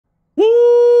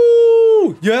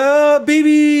Yeah,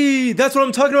 baby! That's what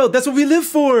I'm talking about. That's what we live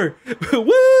for.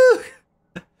 Woo!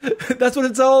 That's what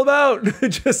it's all about.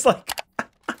 Just like...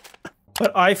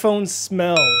 But iPhones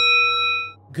smell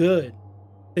good.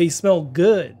 They smell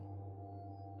good.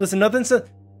 Listen, nothing says...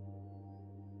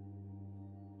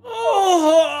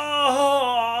 Oh!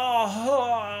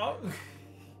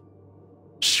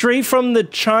 Straight from the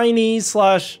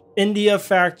Chinese/India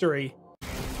factory.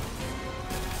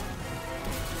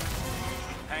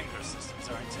 Hangar systems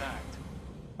are intact.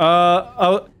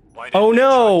 Oh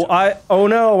no,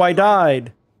 I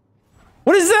died.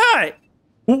 What is that?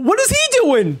 What is he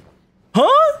doing?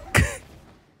 Huh?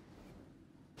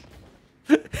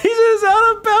 He just had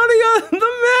a bounty on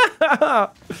the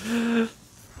map.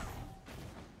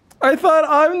 I thought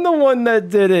I'm the one that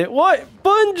did it. What?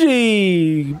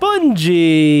 Bungie!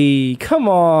 Bungie! Come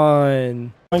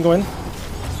on. I'm going.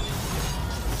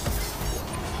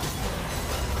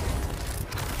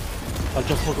 I'll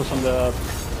just focus on the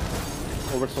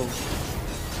oversoul.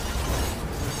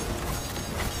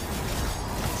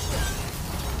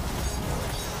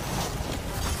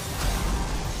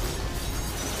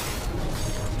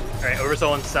 Alright,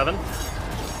 oversoul on 7.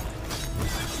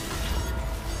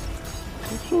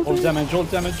 Hold damage,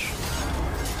 hold damage.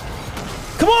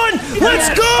 Come on! Let's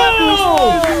go!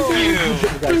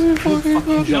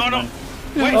 No, no.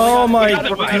 Wait, Oh my God.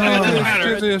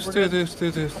 Do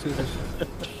this.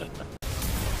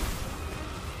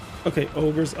 Okay,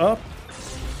 ogre's up.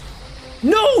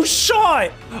 No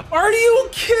shot! Are you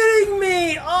kidding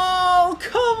me? Oh,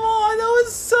 come on. That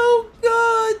was so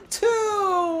good,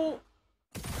 too.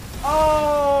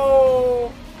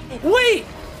 Oh. Wait,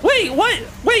 what?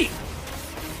 Wait.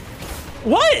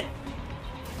 What?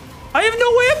 I have no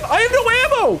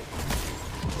ammo.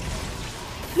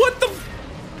 What the?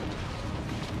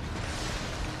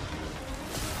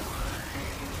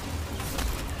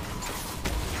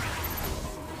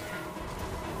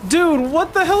 Dude,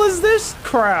 what the hell is this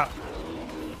crap?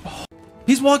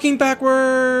 He's walking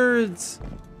backwards.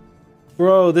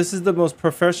 Bro, this is the most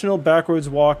professional backwards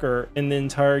walker in the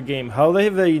entire game. How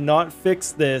have they not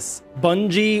fixed this?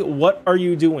 Bungie, what are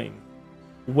you doing?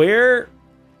 Where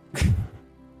is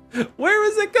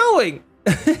it going?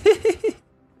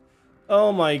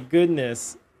 Oh my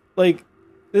goodness. Like,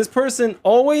 this person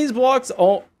always walks,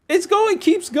 it's going,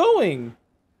 keeps going.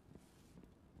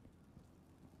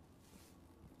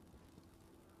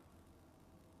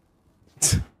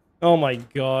 Oh my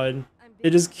god.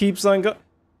 It just keeps on going.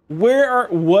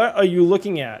 What are you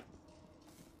looking at?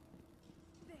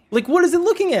 Like, what is it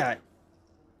looking at?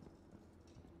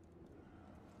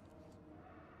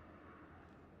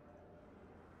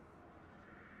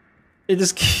 It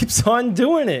just keeps on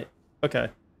doing it. Okay.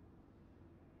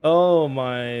 Oh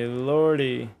my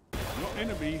lordy. Your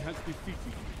enemy has defeated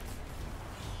you.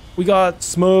 We got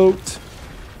smoked.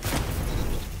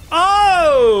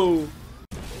 Oh!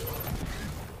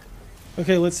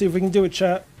 Okay, let's see if we can do it,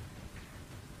 chat.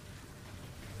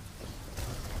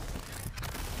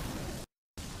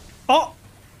 Oh!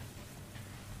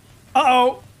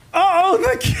 Uh-oh! Uh-oh,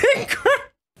 the king crashed!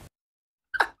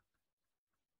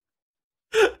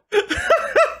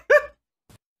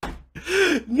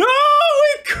 No,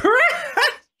 it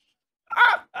crashed!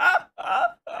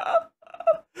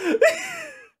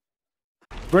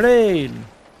 Grenade!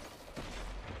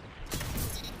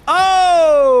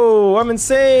 Oh, I'm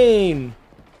insane!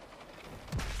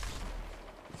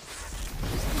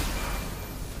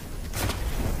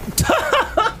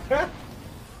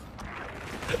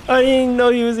 I didn't know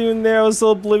he was even there. I was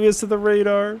so oblivious to the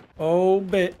radar. Oh,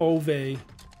 vey.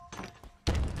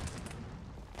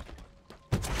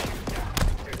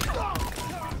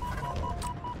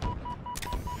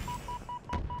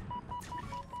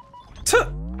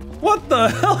 What the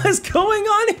hell is going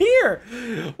on here?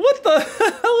 What the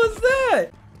hell is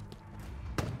that?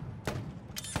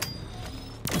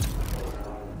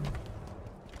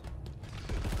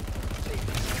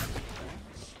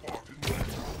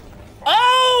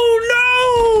 Oh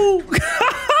no!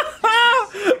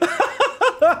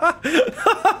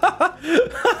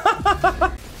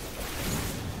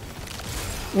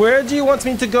 Where do you want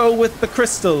me to go with the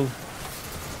crystal?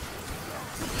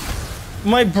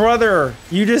 My brother,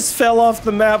 you just fell off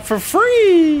the map for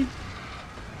free!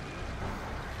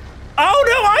 Oh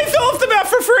no, I fell off the map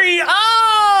for free!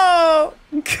 Oh!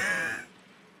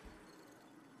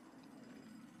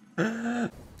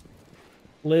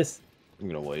 Listen. I'm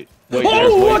gonna wait.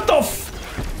 Oh, what the f-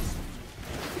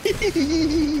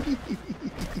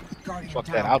 Fuck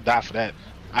that, I'll die for that.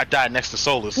 I died next to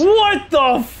Solus. What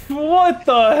the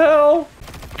hell?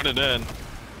 Put it in.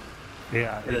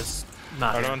 Yeah, it is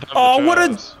not. Right on top of Oh, the what a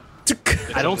jaws.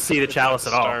 I don't see the chalice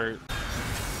at all. Start.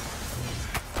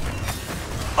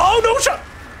 Oh, no shot!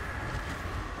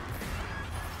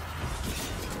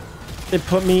 It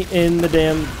put me in the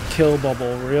damn kill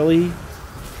bubble, really?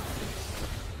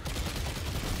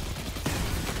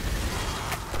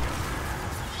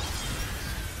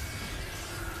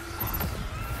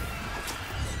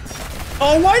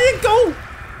 Oh, why did it go?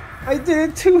 I did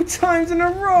it 2 times in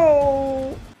a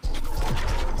row.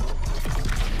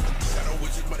 Shadow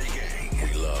Wizard Money Gang.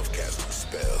 We love casting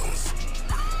spells.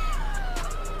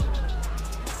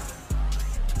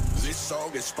 This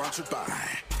song is sponsored by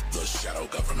the Shadow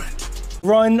Government.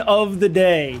 Run of the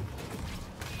day.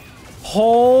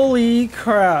 Holy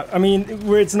crap. I mean,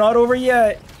 it's not over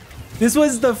yet. This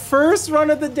was the first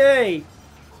run of the day.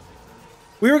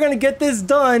 We were going to get this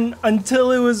done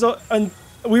until it was...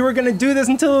 we were going to do this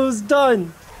until it was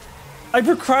done. I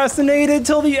procrastinated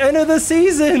till the end of the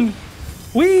season.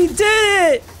 We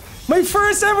did it! My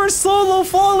first ever solo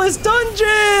flawless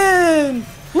dungeon!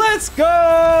 Let's go!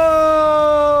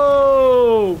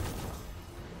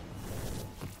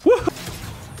 Woo!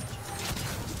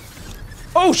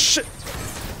 Oh, shit!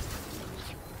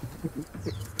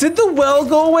 Did the well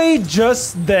go away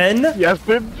just then? Yes,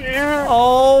 it did.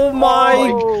 Oh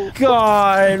my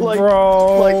god,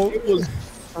 bro. Like it was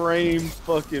frame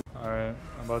fucking. Alright,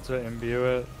 I'm about to imbue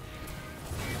it.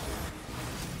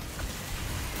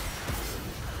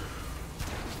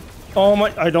 Oh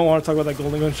my, I don't want to talk about that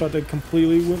golden gun shot that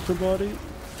completely whipped her body.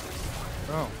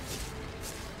 Oh.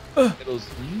 Skittles,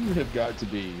 you have got to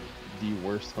be the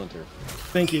worst hunter.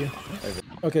 Thank you.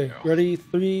 Okay, ready?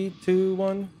 3, 2,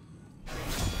 1.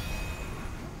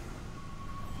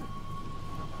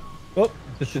 Oh.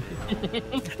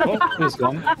 Oh, he's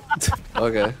gone.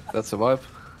 Okay, that's a vibe.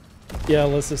 Yeah,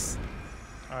 let's just...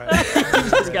 Alright.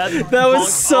 That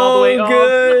was so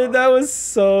good. That was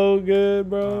so good,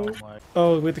 bro.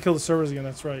 Oh, we have to kill the servers again.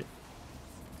 That's right.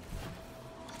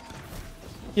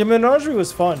 Yeah, Menagerie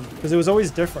was fun because it was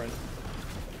always different.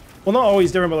 Well, not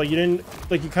always different, but like you didn't,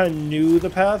 like you kind of knew the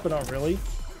path, but not really.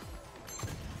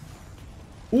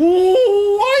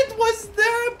 Ooh, what was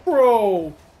that,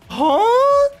 bro?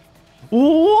 Huh?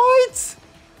 What?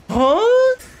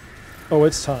 Huh? Oh,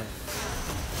 it's time.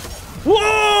 Whoa!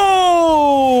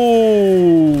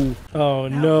 Oh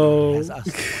no.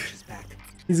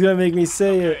 He's gonna make me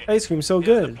say it. Ice cream so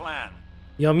good.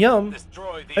 Yum yum.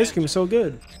 Ice cream so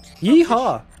good.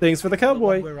 Yeehaw! Thanks for the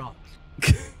cowboy.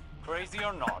 Crazy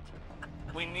or not,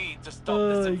 we need to stop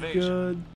this invasion. God.